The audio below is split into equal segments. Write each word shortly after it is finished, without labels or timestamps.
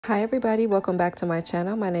Hi everybody, welcome back to my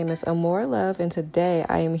channel. My name is Amora Love and today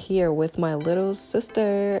I am here with my little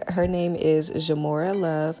sister. Her name is Jamora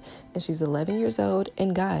Love and she's 11 years old.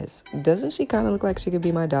 And guys, doesn't she kind of look like she could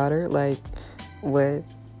be my daughter? Like, what?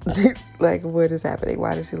 Like, what is happening?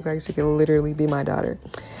 Why does she look like she could literally be my daughter?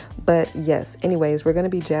 But yes, anyways, we're going to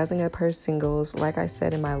be jazzing up her singles. Like I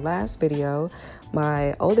said in my last video,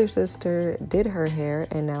 my older sister did her hair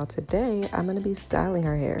and now today I'm going to be styling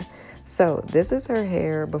her hair. So this is her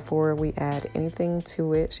hair before we add anything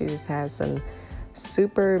to it. She just has some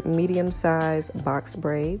super medium-sized box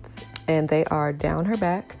braids and they are down her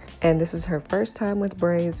back. And this is her first time with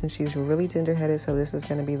braids and she's really tender-headed, so this is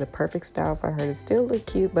going to be the perfect style for her to still look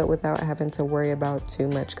cute but without having to worry about too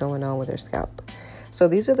much going on with her scalp. So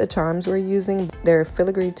these are the charms we're using. They're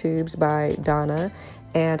filigree tubes by Donna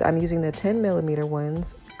and I'm using the 10mm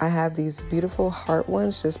ones. I have these beautiful heart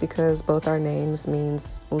ones just because both our names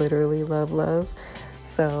means literally love, love.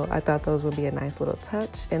 So I thought those would be a nice little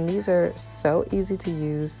touch. And these are so easy to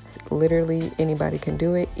use. Literally anybody can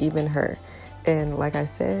do it, even her. And like I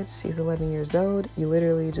said, she's 11 years old. You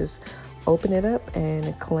literally just open it up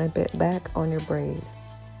and clamp it back on your braid.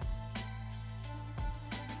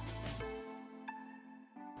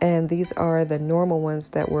 And these are the normal ones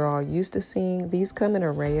that we're all used to seeing. These come in an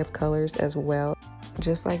array of colors as well.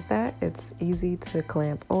 Just like that, it's easy to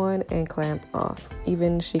clamp on and clamp off.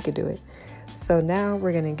 Even she could do it. So now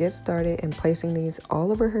we're gonna get started in placing these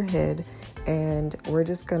all over her head, and we're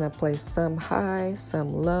just gonna place some high,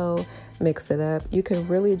 some low, mix it up. You can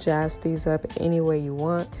really jazz these up any way you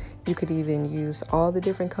want. You could even use all the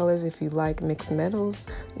different colors if you like mixed metals.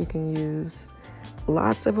 You can use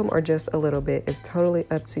lots of them or just a little bit. It's totally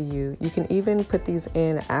up to you. You can even put these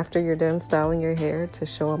in after you're done styling your hair to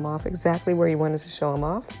show them off exactly where you wanted to show them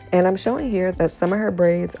off. And I'm showing here that some of her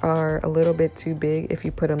braids are a little bit too big if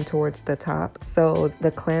you put them towards the top. So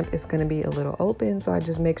the clamp is going to be a little open. So I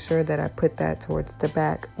just make sure that I put that towards the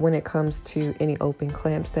back when it comes to any open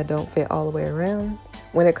clamps that don't fit all the way around.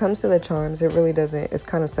 When it comes to the charms, it really doesn't, it's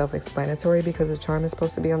kind of self-explanatory because the charm is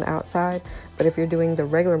supposed to be on the outside. But if you're doing the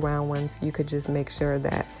regular round ones, you could just make sure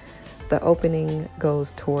that the opening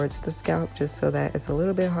goes towards the scalp just so that it's a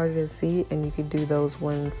little bit harder to see, and you could do those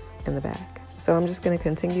ones in the back. So I'm just going to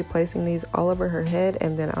continue placing these all over her head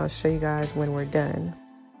and then I'll show you guys when we're done.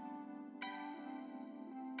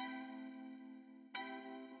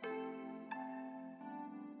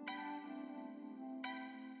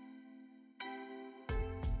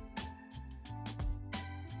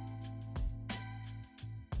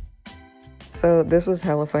 So this was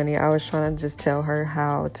hella funny. I was trying to just tell her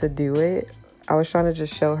how to do it. I was trying to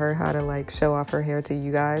just show her how to like show off her hair to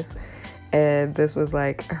you guys. And this was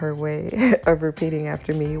like her way of repeating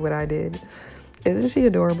after me what I did. Isn't she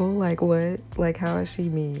adorable? Like what? Like how is she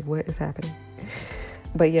me? What is happening?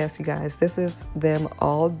 But yes, you guys, this is them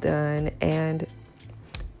all done. And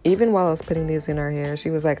even while I was putting these in her hair, she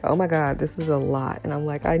was like, oh my God, this is a lot. And I'm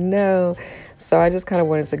like, I know. So I just kind of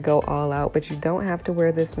wanted to go all out, but you don't have to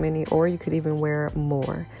wear this many, or you could even wear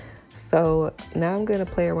more. So now I'm going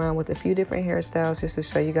to play around with a few different hairstyles just to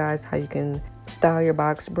show you guys how you can style your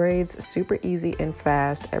box braids super easy and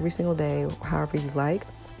fast every single day, however you like.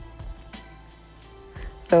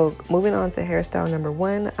 So moving on to hairstyle number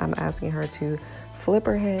 1, I'm asking her to flip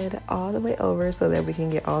her head all the way over so that we can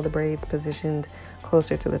get all the braids positioned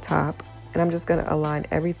closer to the top. And I'm just going to align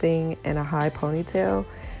everything in a high ponytail.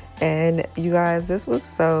 And you guys, this was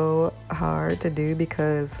so hard to do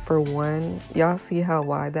because for one, y'all see how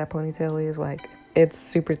wide that ponytail is? Like, it's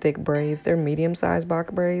super thick braids. They're medium-sized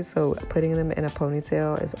box braids, so putting them in a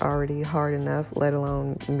ponytail is already hard enough, let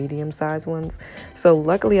alone medium-sized ones. So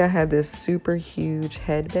luckily I had this super huge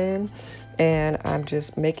headband, and I'm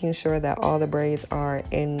just making sure that all the braids are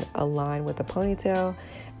in a line with the ponytail.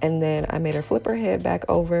 And then I made her flip her head back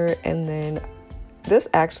over, and then this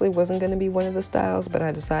actually wasn't going to be one of the styles, but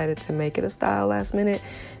I decided to make it a style last minute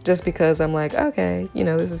just because I'm like, okay, you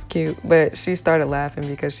know, this is cute. But she started laughing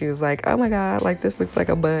because she was like, oh my God, like this looks like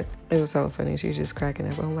a butt. It was so funny. She was just cracking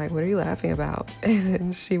up. I'm like, what are you laughing about?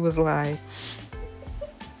 And she was like,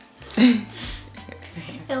 it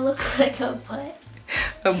looks like a butt.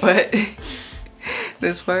 A butt?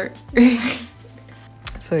 This part?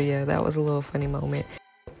 So yeah, that was a little funny moment.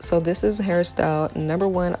 So this is hairstyle number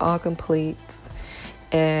 1, all complete.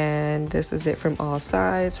 And this is it from all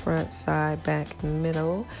sides, front, side, back,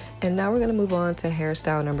 middle. And now we're going to move on to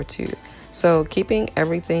hairstyle number 2. So keeping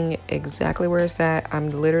everything exactly where it's at, I'm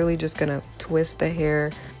literally just going to twist the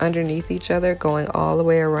hair underneath each other, going all the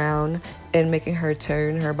way around and making her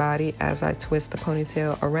turn her body as I twist the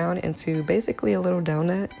ponytail around into basically a little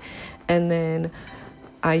donut. And then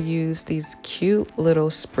I use these cute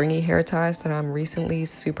little springy hair ties that I'm recently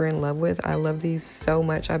super in love with. I love these so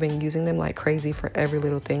much. I've been using them like crazy for every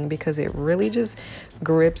little thing because it really just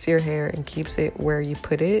grips your hair and keeps it where you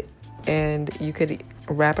put it. And you could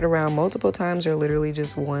wrap it around multiple times or literally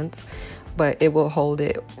just once, but it will hold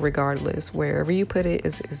it regardless. Wherever you put it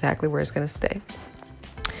is exactly where it's going to stay.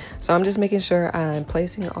 So I'm just making sure I'm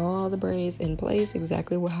placing all the braids in place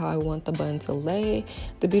exactly how I want the bun to lay.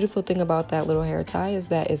 The beautiful thing about that little hair tie is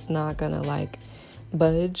that it's not gonna like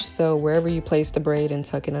budge. So wherever you place the braid and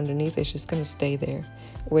tuck it underneath, it's just gonna stay there,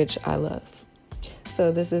 which I love.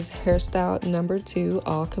 So this is hairstyle number 2,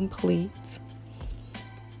 all complete.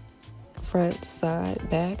 Front, side,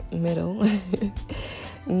 back, middle.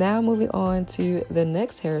 Now moving on to the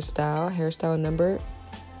next hairstyle number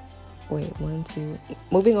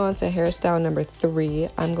moving on to hairstyle number 3.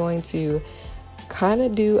 I'm going to kind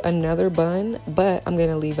of do another bun, but I'm going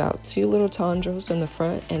to leave out 2 little tendrils in the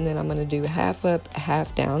front, and then I'm going to do half up,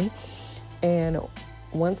 half down. And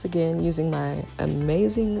once again, using my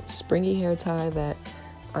amazing springy hair tie that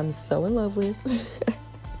I'm so in love with.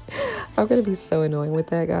 I'm going to be so annoying with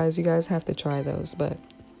that, guys. You guys have to try those. But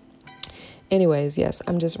anyways, yes,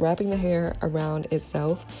 I'm just wrapping the hair around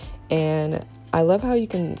itself, and I love how you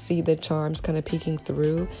can see the charms kind of peeking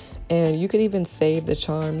through, and you could even save the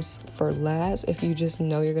charms for last. If you just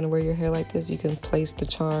know you're going to wear your hair like this, you can place the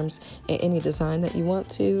charms in any design that you want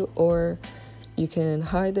to, or you can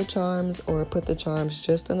hide the charms or put the charms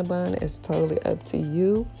just on the bun. It's totally up to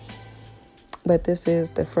you. But this is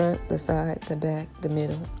the front, the side, the back, the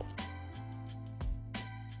middle.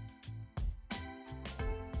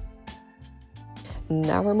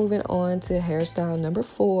 Now we're moving on to hairstyle number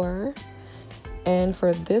 4. And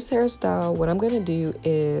for this hairstyle, what I'm going to do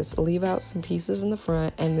is leave out some pieces in the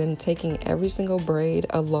front and then taking every single braid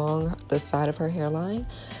along the side of her hairline.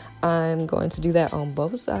 I'm going to do that on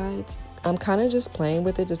both sides. I'm kind of just playing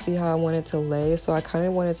with it to see how I want it to lay. So I kind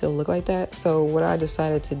of want it to look like that. So what I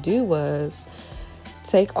decided to do was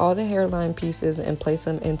take all the hairline pieces and place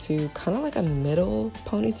them into kind of like a middle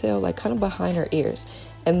ponytail, like kind of behind her ears.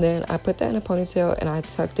 And then I put that in a ponytail and I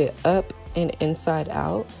tucked it up and inside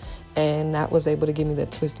out. And that was able to give me the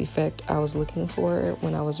twist effect I was looking for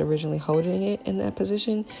when I was originally holding it in that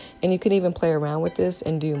position. And you can even play around with this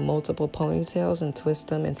and do multiple ponytails and twist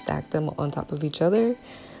them and stack them on top of each other.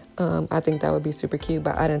 I think that would be super cute,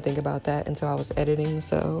 but I didn't think about that until I was editing.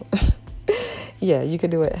 So yeah, you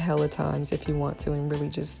could do it hella times if you want to and really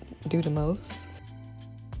just do the most.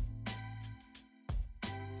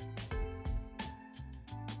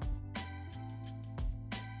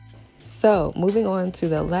 So moving on to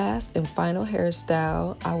the last and final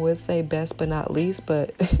hairstyle, I would say best but not least,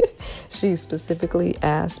 but she specifically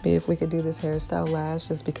asked me if we could do this hairstyle last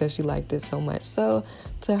just because she liked it so much. So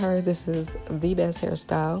to her, this is the best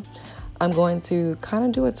hairstyle. I'm going to kind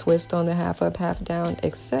of do a twist on the half up, half down,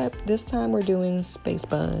 except this time we're doing space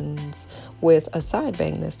buns with a side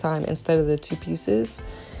bang this time instead of the 2 pieces.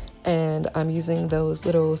 And I'm using those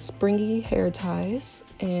little springy hair ties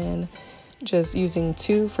and just using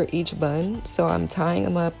 2 for each bun. So I'm tying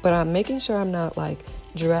them up, but I'm making sure I'm not like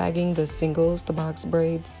dragging the singles, the box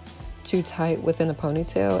braids, too tight within a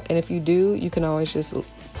ponytail. And if you do, you can always just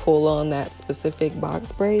pull on that specific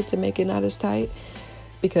box braid to make it not as tight,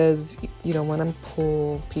 because you don't want to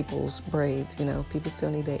pull people's braids. You know, people still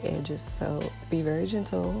need their edges, so be very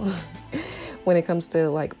gentle when it comes to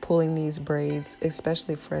like pulling these braids,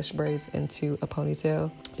 especially fresh braids, into a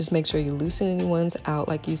ponytail. Just make sure you loosen any ones out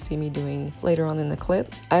like you see me doing later on in the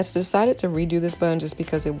clip. I decided to redo this bun just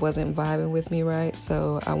because it wasn't vibing with me right,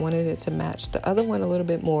 so I wanted it to match the other one a little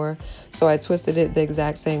bit more. So I twisted it the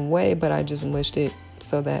exact same way, but I just mushed it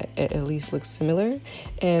so that it at least looks similar.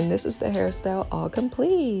 And this is the hairstyle all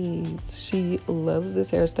complete. She loves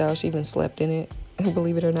this hairstyle. She even slept in it,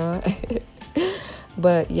 believe it or not.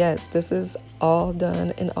 But yes, this is all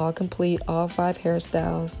done and all complete, all 5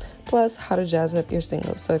 hairstyles, plus how to jazz up your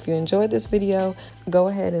singles. So if you enjoyed this video, go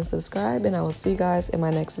ahead and subscribe, and I will see you guys in my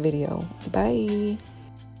next video. Bye.